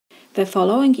The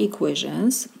following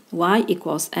equations, y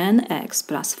equals nx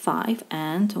plus 5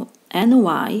 and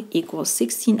ny equals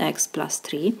 16x plus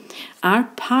 3, are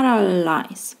parallel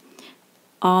lines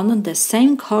on the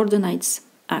same coordinates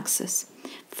axis.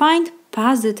 Find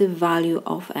positive value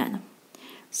of n.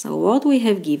 So what we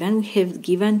have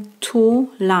given two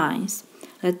lines.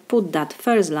 Let's put that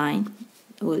first line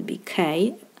will be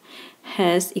k,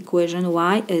 has equation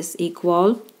y is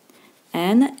equal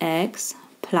nx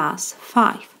plus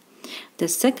 5. The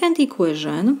second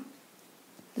equation,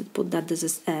 let's put that this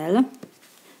is L,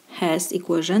 has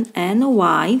equation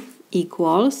ny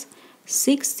equals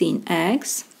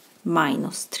 16x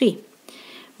minus 3.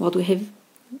 What we have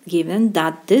given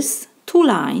that these two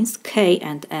lines, K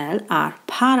and L, are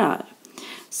parallel.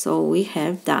 So we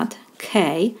have that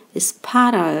K is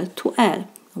parallel to L.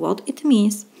 What it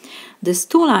means? These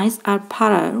two lines are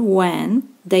parallel when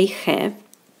they have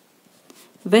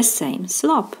the same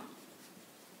slope.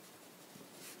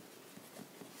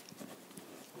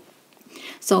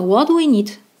 So what we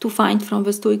need to find from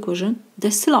these two equations?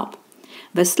 The slope.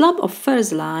 The slope of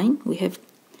first line, we have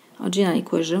original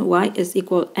equation, y is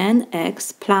equal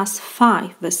nx plus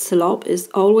 5. The slope is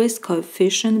always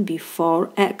coefficient before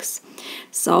x.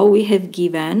 So we have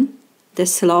given the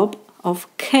slope of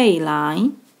k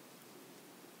line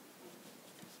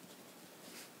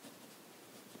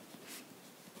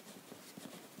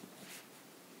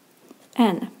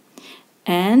n.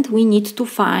 And we need to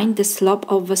find the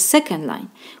slope of the second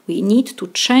line. We need to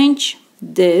change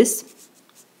this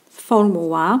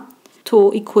formula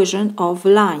to equation of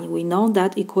line. We know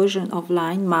that equation of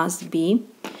line must be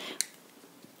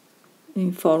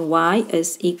for y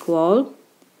is equal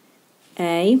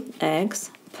ax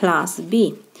plus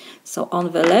b. So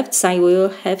on the left side we will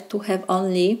have to have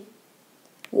only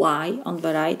y, on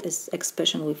the right is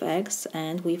expression with x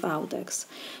and without x.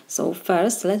 So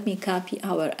first let me copy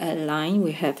our L line.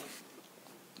 We have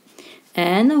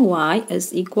ny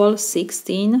is equal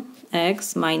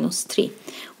 16x minus 3.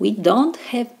 We don't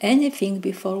have anything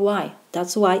before y.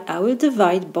 That's why I will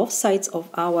divide both sides of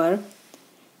our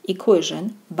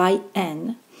equation by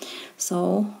n.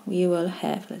 So we will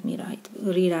have, let me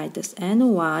rewrite this,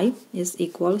 ny is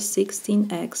equal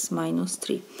 16x minus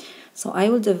 3. So I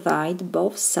will divide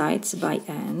both sides by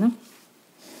n,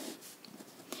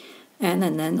 and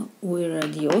then we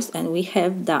reduce, and we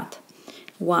have that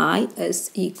y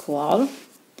is equal,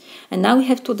 and now we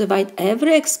have to divide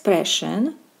every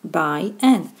expression by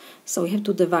n. So we have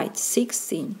to divide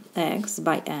 16x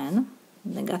by n,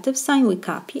 negative sign we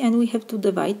copy, and we have to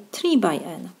divide 3 by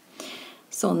n.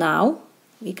 So now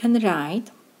we can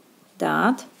write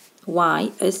that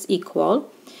y is equal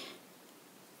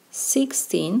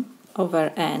 16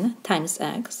 over n times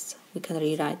x. We can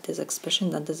rewrite this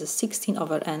expression that this is 16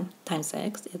 over n times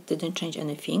x. It didn't change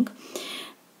anything.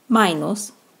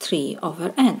 Minus 3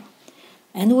 over n.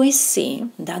 And we see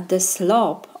that the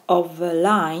slope of the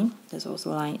line, there's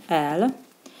also line L,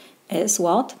 is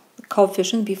what?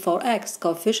 Coefficient before x.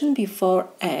 Coefficient before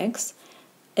x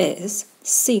is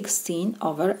 16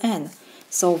 over n.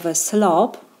 So the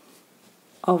slope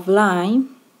of line,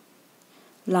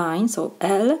 so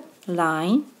L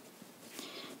line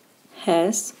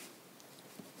has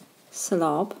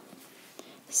slope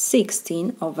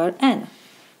 16 over n.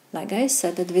 Like I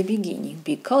said at the beginning,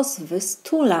 because these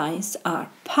two lines are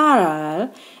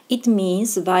parallel, it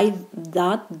means by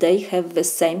that they have the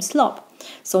same slope.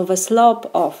 So the slope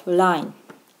of line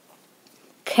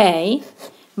K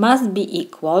must be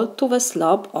equal to the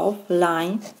slope of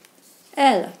line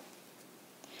L.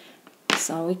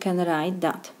 So we can write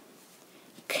that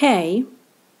K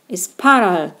is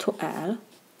parallel to L,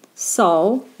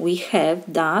 so we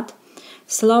have that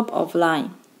slope of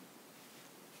line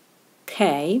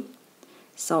K,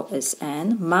 so is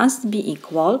n, must be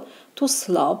equal to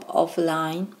slope of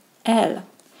line L,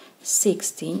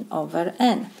 16 over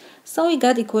n. So we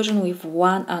got equation with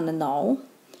one unknown.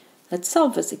 Let's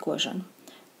solve this equation.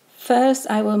 First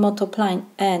I will multiply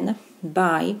n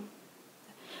by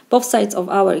both sides of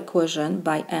our equation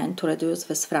by n to reduce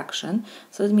this fraction.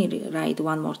 So let me write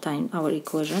one more time our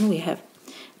equation. We have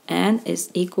n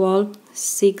is equal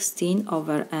 16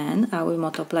 over n. I will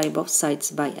multiply both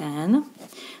sides by n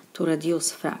to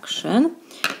reduce fraction.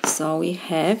 So we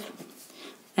have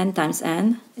n times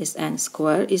n is n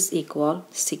squared is equal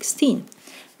 16.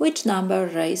 Which number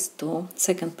raised to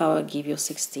second power give you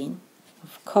 16?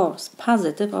 Of course,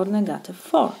 positive or negative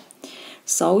 4.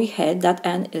 So we had that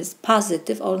n is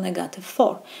positive or negative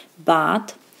 4.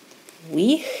 But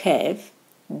we have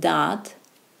that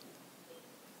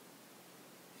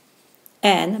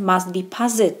n must be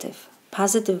positive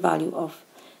value of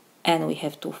and we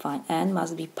have to find n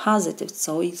must be positive,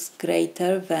 so it's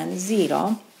greater than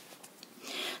 0.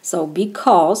 So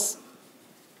because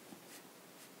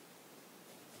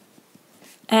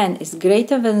n is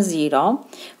greater than 0,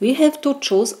 we have to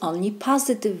choose only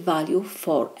positive value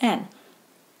for n.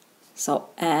 So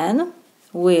n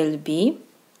will be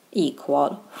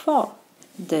equal 4.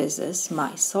 This is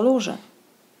my solution.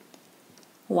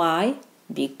 Why?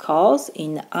 Because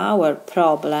in our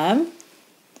problem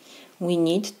we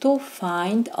need to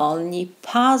find only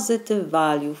positive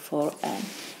value for n.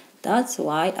 That's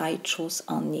why I choose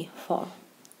only 4.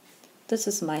 This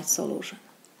is my solution.